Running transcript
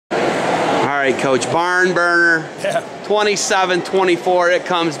right, Coach, barn burner, 27-24. It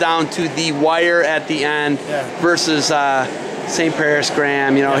comes down to the wire at the end versus St. Paris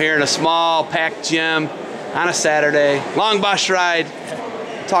Graham, you know, here in a small, packed gym on a Saturday. Long bus ride.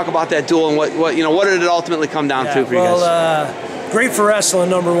 Talk about that duel and what did it ultimately come down to for you guys? Great for wrestling,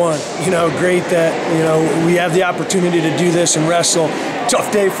 number one. You know, great that, you know, we have the opportunity to do this and wrestle. Tough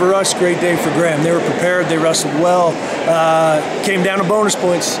day for us, great day for Graham. They were prepared, they wrestled well. Came down to bonus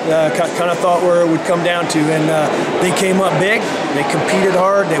points, kind of thought where it would come down to. And they came up big, they competed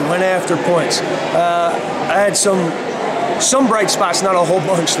hard, they went after points. I had some bright spots, not a whole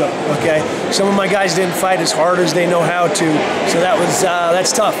bunch though, okay? Some of my guys didn't fight as hard as they know how to, so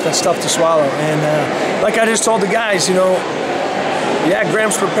that's tough to swallow. And like I just told the guys, you know, yeah,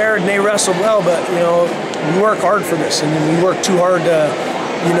 Graham's prepared and they wrestled well, but you know, we work hard for this, and we work too hard to,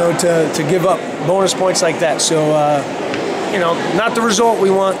 you know, to give up bonus points like that. So, you know, not the result we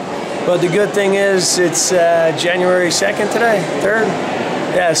want, but the good thing is it's January 2nd today, 3rd?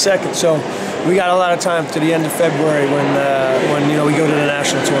 Yeah, 2nd. So we got a lot of time to the end of February when you know, we go to the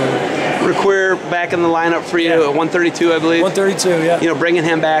national tournament. Require back in the lineup for you at 132, I believe. 132, yeah. You know, bringing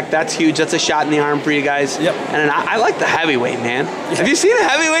him back, that's huge. That's a shot in the arm for you guys. Yep. And I like the heavyweight, man. Yeah. Have you seen a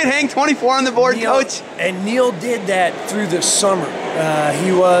heavyweight hang 24 on the board, Coach? And Neil did that through the summer.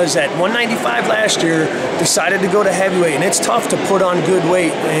 He was at 195 last year, decided to go to heavyweight, and it's tough to put on good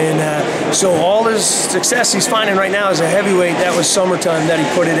weight. And so all his success he's finding right now as a heavyweight, that was summertime that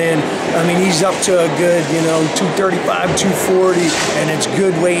he put it in. I mean, he's up to a good, you know, 235, 240, and it's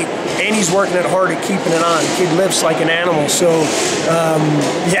good weight. And he's working it hard at keeping it on. The kid lifts like an animal. So,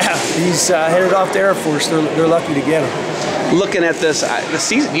 yeah, he's headed off to Air Force. They're lucky to get him. Looking at this, the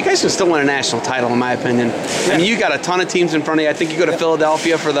season, you guys can still win a national title, in my opinion. Yeah. I mean, you got a ton of teams in front of you. I think you go to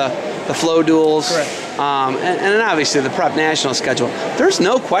Philadelphia for the flow duels. Correct. And then obviously the prep national schedule. There's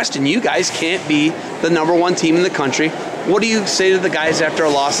no question you guys can't be the #1 team in the country. What do you say to the guys after a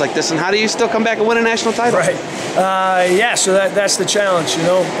loss like this, and how do you still come back and win a national title? Right. Yeah, so that's the challenge, you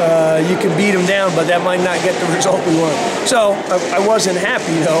know. You can beat them down, but that might not get the result we want. So I wasn't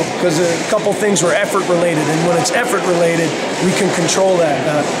happy, though, because a couple things were effort-related, and when it's effort-related, we can control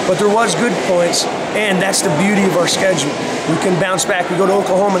that. But there was good points, and that's the beauty of our schedule. We can bounce back. We go to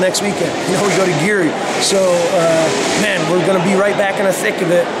Oklahoma next weekend. You know, we go to Geary. So, man, we're going to be right back in the thick of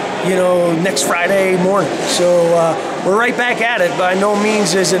it, you know, next Friday morning. So we're right back at it. By no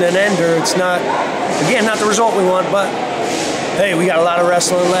means is it an ender. It's not, again, not the result we want, but hey, we got a lot of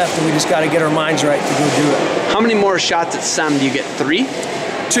wrestling left, and we just got to get our minds right to go do it. How many more shots at SEM do you get? 3?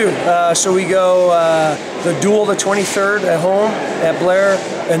 2. So we go the duel the 23rd at home at Blair,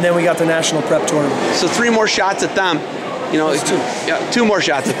 and then we got the national prep tournament. So 3 more shots at them. You know, 2. Yeah, 2 more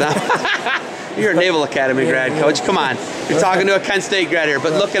shots at them. You're a Naval Academy grad, Coach. Come on. You're talking to a Kent State grad here.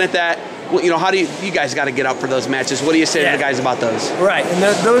 But looking at that, you know, how do you guys got to get up for those matches? What do you say to the guys about those? Right, and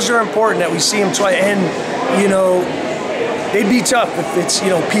those are important that we see them twice. And, you know, they'd be tough if it's, you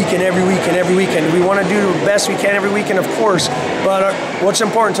know, peaking every weekend. We want to do the best we can every weekend, of course. But what's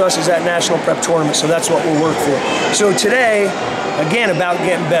important to us is that national prep tournament, so that's what we'll work for. So today, again, about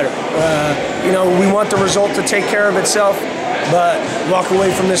getting better. You know, we want the result to take care of itself, but walk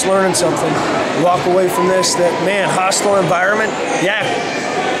away from this learning something. Walk away from this that, man, hostile environment, yeah,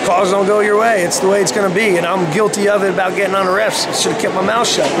 calls don't go your way. It's the way it's going to be, and I'm guilty of it about getting on the refs. I should have kept my mouth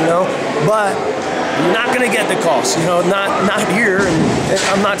shut, you know. But you're not going to get the calls, you know, not here. And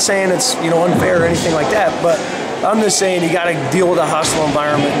I'm not saying it's, you know, unfair or anything like that, but I'm just saying you got to deal with a hostile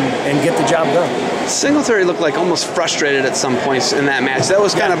environment and get the job done. Singletary looked like almost frustrated at some points in that match. That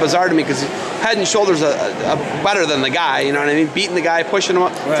was kind of bizarre to me because head and shoulders better than the guy, you know what I mean? Beating the guy, pushing him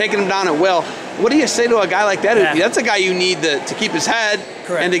up, taking him down at will. What do you say to a guy like that? Yeah. That's a guy you need to keep his head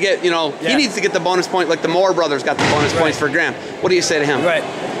and to get, you know, he needs to get the bonus point like the Moore brothers got the bonus points for Graham. What do you say to him? Right.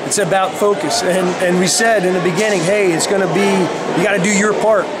 It's about focus. And we said in the beginning, hey, it's going to be, you got to do your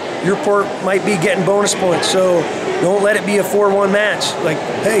part. Your part might be getting bonus points. So don't let it be a 4-1 match. Like,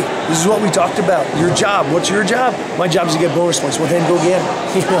 hey, this is what we talked about. Your job. What's your job? My job is to get bonus points. Well, then go get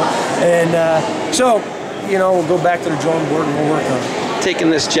it. You know? And so, you know, we'll go back to the drawing board and we'll work on it.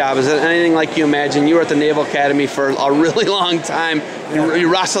 Taking this job, is it anything like you imagine? You were at the Naval Academy for a really long time. Yeah.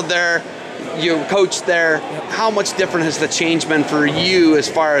 You wrestled there. You coached there. Yep. How much different has the change been for you as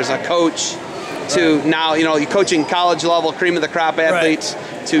far as a coach to now, you know, you're coaching college level cream of the crop athletes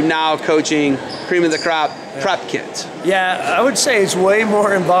to now coaching cream of the crop prep kids? Yeah, I would say it's way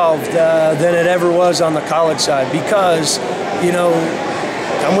more involved than it ever was on the college side because, you know,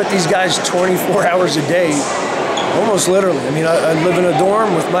 I'm with these guys 24 hours a day, almost literally. I mean, I live in a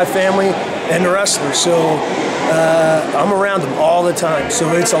dorm with my family and the wrestlers, so I'm around them all the time.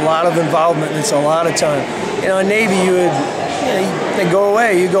 So it's a lot of involvement and it's a lot of time. You know, in Navy, they go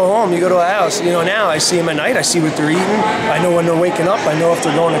away, you go home, you go to a house. You know, now I see them at night, I see what they're eating, I know when they're waking up, I know if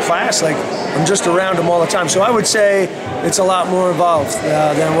they're going to class. Like, I'm just around them all the time. So I would say it's a lot more involved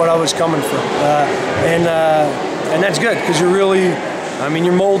than what I was coming from. And that's good, because you're really, I mean,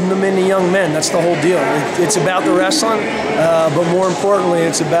 you're molding them into young men. That's the whole deal. It's about the wrestling, but more importantly,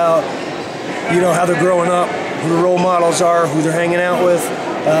 it's about, you know, how they're growing up, who the role models are, who they're hanging out with,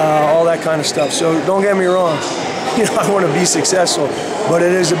 all that kind of stuff. So don't get me wrong. You know, I want to be successful, but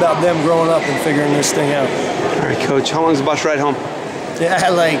it is about them growing up and figuring this thing out. All right, Coach, how long's the bus ride home? Yeah,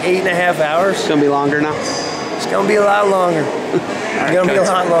 like 8.5 hours. It's going to be longer now? It's going to be a lot longer. It's going to be a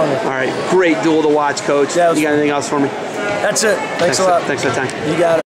lot longer. All right, great duel to watch, Coach. Yeah, you got anything else for me? That's it. Thanks a lot. Thanks for the time. You got it.